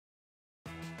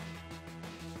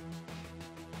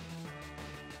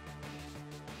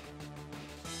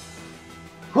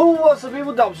What's up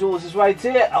people, Dobbsyrules is right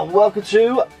here and welcome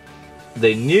to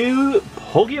the new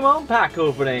Pokemon pack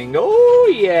opening.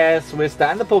 Oh yes, we're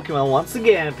starting the Pokemon once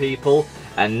again people,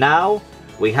 and now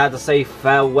we had to say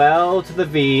farewell to the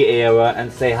V era and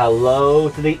say hello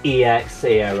to the EX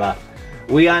era.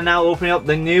 We are now opening up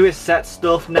the newest set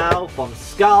stuff now from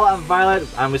Scarlet and Violet,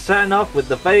 and we're starting off with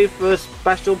the very first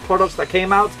special products that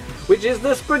came out, which is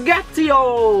the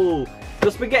Sprigatito!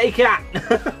 The Spaghetti Cat!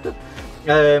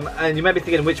 And you may be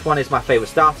thinking which one is my favourite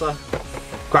starter.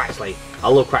 Quaxly. I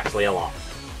love Quaxly a lot.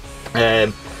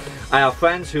 I have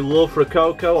friends who love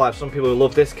Rococo. I have some people who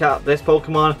love this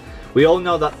Pokemon. We all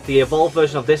know that the evolved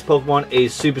version of this Pokemon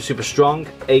is super strong,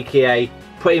 aka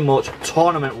pretty much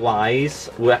tournament wise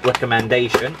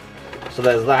recommendation. So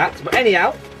there's that. But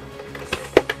anyhow,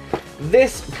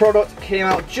 this product came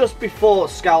out just before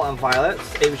Scarlet and Violet.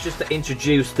 It was just to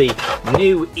introduce the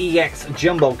new EX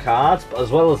Jumbo cards, but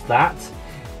as well as that,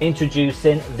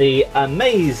 introducing the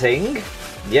amazing,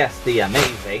 yes, the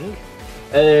amazing,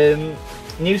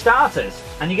 new starters.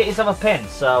 And you get yourself a pin,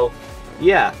 so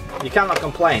yeah, you cannot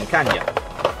complain, can you?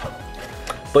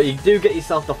 But you do get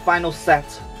yourself the final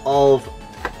set of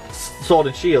Sword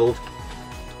and Shield,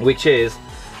 which is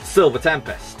Silver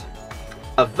Tempest.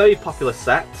 A very popular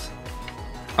set.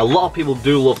 A lot of people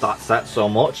do love that set so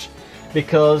much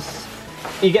because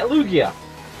you get Lugia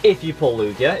if you pull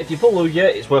Lugia. If you pull Lugia,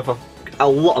 it's worth a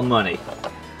lot of money.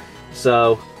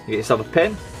 So you get yourself a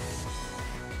pin.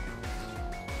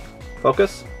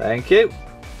 Focus. Thank you.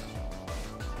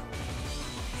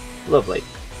 Lovely.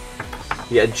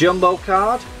 You get a Jumbo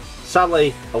card.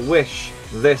 Sadly, I wish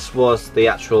this was the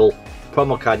actual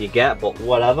promo card you get, but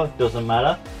whatever, doesn't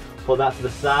matter. Put that to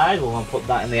the side. We'll put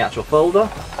that in the actual folder.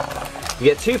 You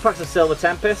get 2 packs of Silver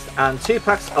Tempest and 2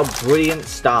 packs of Brilliant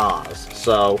Stars.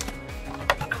 So,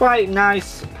 quite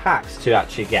nice packs to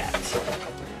actually get.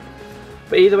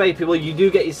 But either way, people, you do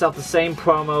get yourself the same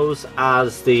promos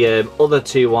as the other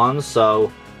 2 ones.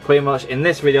 So, pretty much in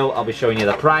this video, I'll be showing you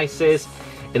the prices.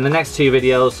 In the next 2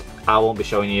 videos, I won't be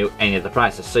showing you any of the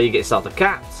prices. So, you get yourself the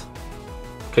cat,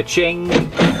 ka-ching,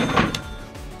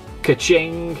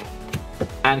 ka-ching,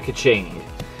 and ka-ching.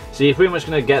 So, you're pretty much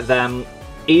going to get them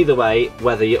either way,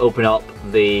 whether you open up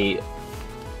the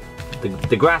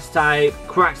grass type,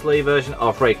 Quaxly version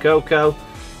or Rococo,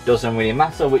 doesn't really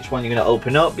matter which one you're going to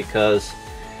open up because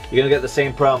you're going to get the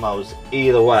same promos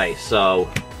either way. So,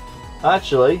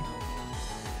 actually,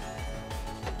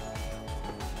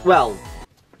 well,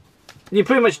 you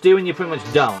pretty much do and you pretty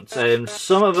much don't.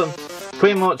 Some of them,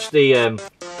 pretty much the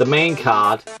main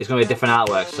card is going to be different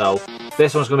artwork. So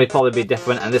this one's going to probably be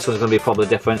different and this one's going to be probably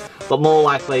different, but more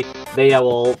likely they are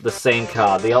all the same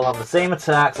card. They all have the same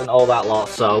attacks and all that lot,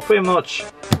 so pretty much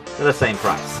they're the same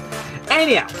price.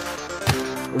 Anyhow,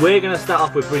 we're going to start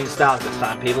off with Brilliant Stars this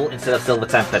time, people, instead of Silver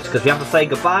Tempest, because we have to say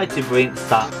goodbye to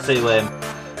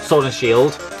Sword and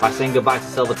Shield by saying goodbye to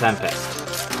Silver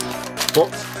Tempest.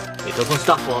 But it doesn't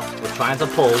stop us. We're trying to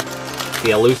pull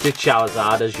the elusive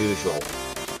Charizard as usual.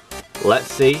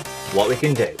 Let's see what we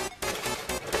can do.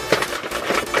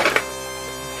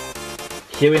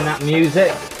 Hearing that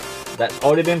music that's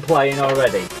already been playing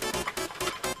already.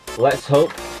 Let's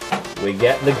hope we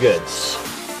get the goods.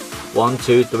 1,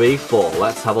 2, 3, 4.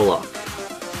 Let's have a look.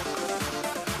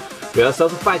 We got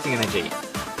ourselves a Fighting Energy,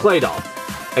 Play-Doh,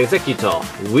 Executor,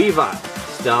 Weavile,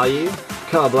 Staryu,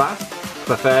 Colourblast,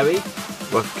 Clefairy,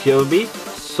 Rockyubi,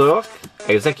 Surk,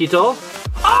 Executor.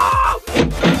 Oh!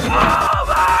 Oh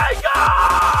my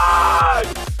god!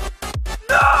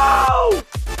 No!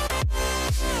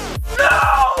 No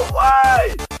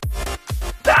way!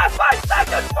 That's my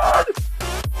second one!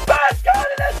 Best card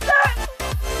in the set!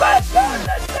 Best card in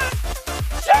the set!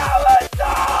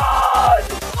 Charizard!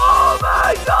 Oh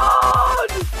my god!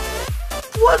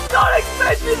 Was not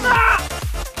expecting that!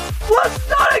 Was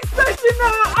not expecting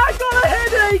that! I got a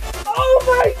headache! Oh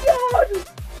my god!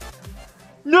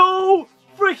 No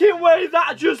freaking way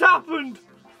that just happened!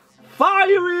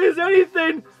 Fiery as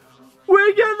anything!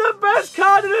 We get the best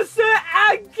card in the set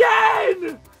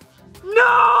again!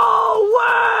 No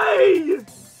way!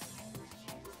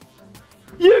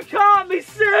 You can't be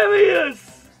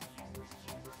serious!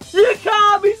 You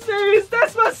can't be serious!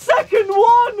 That's my second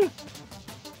one!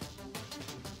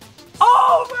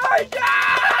 Oh my god!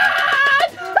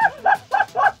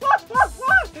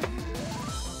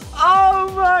 Oh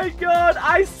my god!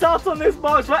 I sat on this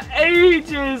box for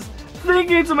ages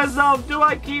thinking to myself, do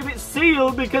I keep it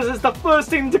sealed because it's the first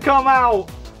thing to come out?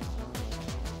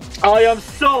 I am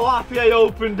so happy I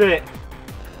opened it.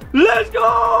 Let's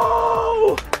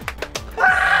go!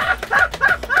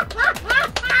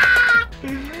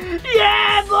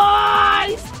 Yeah,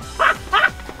 boys!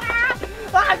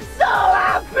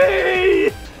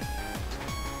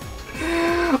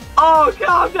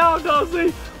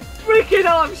 Rosie. Freaking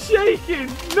hell, I'm shaking.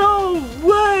 No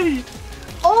way.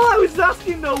 All I was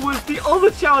asking though was the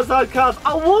other Charizard cards.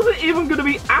 I wasn't even going to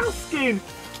be asking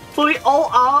for the all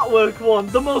artwork one,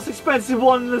 the most expensive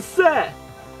one in the set.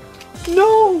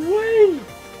 No way.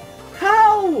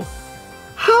 How?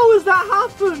 How has that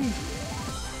happened?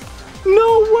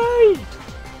 No way.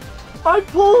 I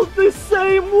pulled the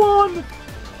same one,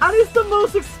 and it's the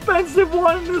most expensive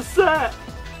one in the set.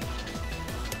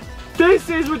 This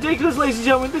is ridiculous, ladies and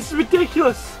gentlemen. This is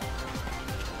ridiculous.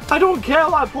 I don't care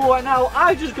what I pull right now.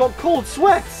 I just got cold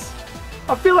sweats.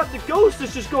 I feel like the ghost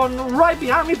has just gone right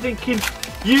behind me thinking,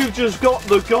 you've just got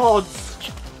the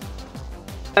gods.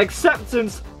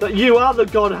 Acceptance that you are the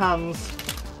god hands.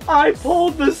 I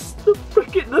pulled the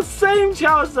same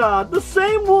Charizard, the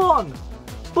same one.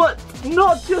 But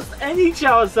not just any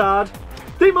Charizard.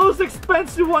 The most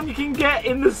expensive one you can get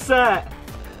in the set.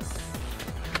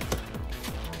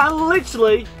 And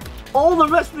literally, all the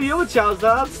rest of the other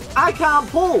Charizards, I can't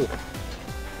pull.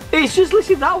 It's just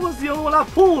literally that was the only one I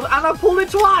pulled, and I pulled it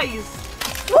twice.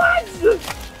 What?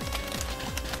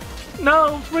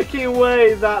 No freaking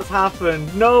way that's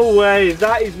happened. No way.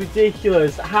 That is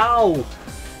ridiculous. How?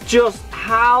 Just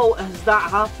how has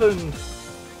that happened?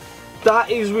 That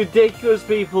is ridiculous,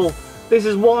 people. This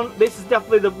is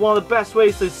definitely one of the best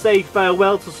ways to say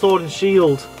farewell to Sword and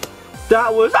Shield.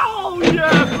 That was, oh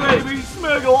yeah, baby,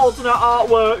 Smirgle alternate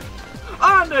artwork,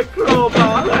 and a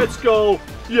crowbar, let's go.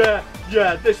 Yeah,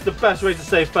 this is the best way to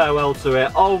say farewell to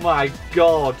it. Oh my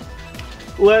god.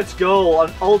 Let's go.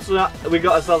 An alternate, we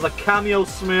got ourselves a cameo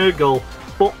Smirgle,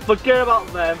 but forget about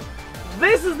them.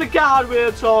 This is the card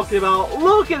we're talking about.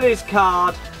 Look at this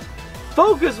card.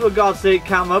 Focus, for God's sake,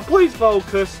 camera, please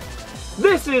focus.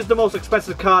 This is the most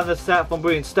expensive card in the set from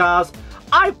Brilliant Stars.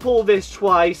 I pulled this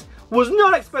twice. Was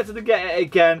not expected to get it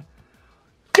again.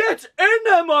 Get in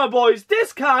there, my boys.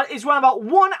 This card is around about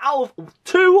 1 out of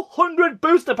 200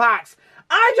 booster packs.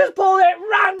 I just pulled it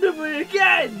randomly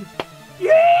again.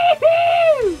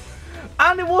 Yee-hoo!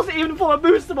 And it wasn't even from a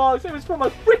booster box. It was from a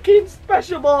freaking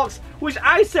special box, which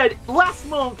I said last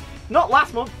month, not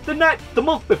last month, the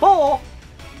month before,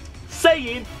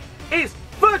 saying it's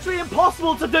virtually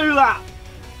impossible to do that.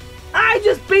 I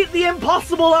just beat the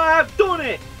impossible and I've done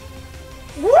it.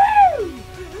 Woo!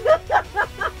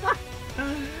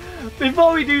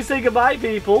 Before we do say goodbye,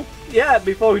 people,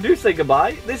 before we do say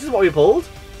goodbye, this is what we pulled.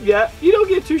 Yeah, you don't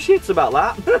give two shits about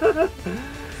that.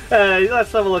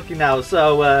 Let's have a look now.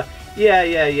 So,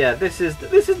 yeah. This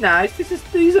is nice.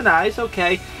 These are nice.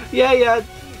 Okay. Yeah.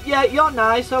 You're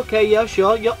nice. Okay. Yeah,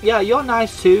 sure. You're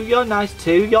nice too. You're nice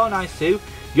too. You're nice too.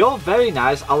 You're very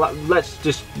nice. Let's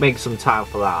just make some time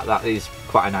for that. That is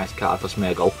quite a nice card for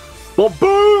Smirgle. But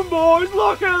boom, boys!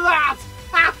 Look at that!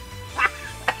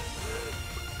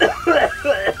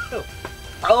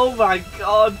 Oh my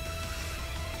god!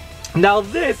 Now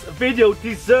this video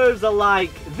deserves a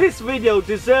like. This video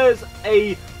deserves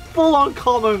a full-on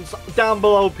comments down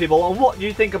below, people, on what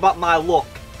you think about my look.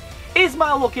 Is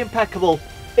my look impeccable?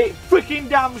 It freaking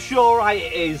damn sure right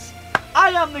it is. I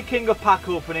am the king of pack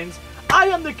openings. I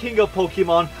am the king of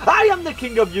Pokemon. I am the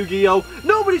king of Yu-Gi-Oh!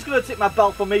 Nobody's gonna take my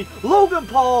belt from me. Logan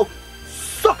Paul,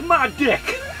 suck my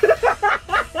dick.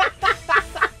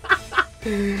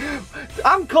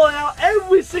 I'm calling out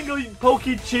every single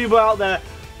PokeTuber out there.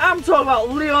 I'm talking about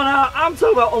Leonard, I'm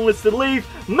talking about Unlisted Leaf,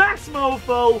 Max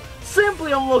Mofo,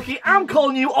 Simply Unlucky. I'm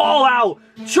calling you all out.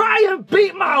 Try and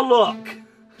beat my luck.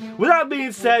 With that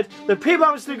being said, the people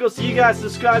I'm still going to see you guys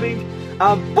subscribing,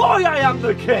 and boy, I am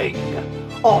the king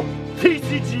of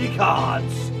PCG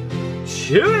cards.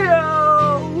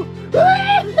 Cheerio!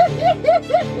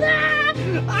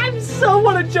 I so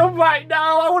want to jump right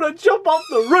now. I want to jump off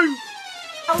the roof.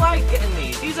 I like getting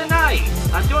these. These are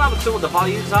nice. I don't have a clue what the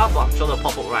volumes are, but I'm sure they'll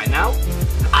pop up right now.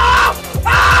 Oh!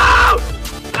 Oh!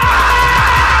 Oh!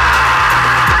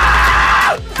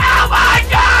 Oh my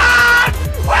God!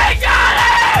 We got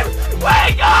him! We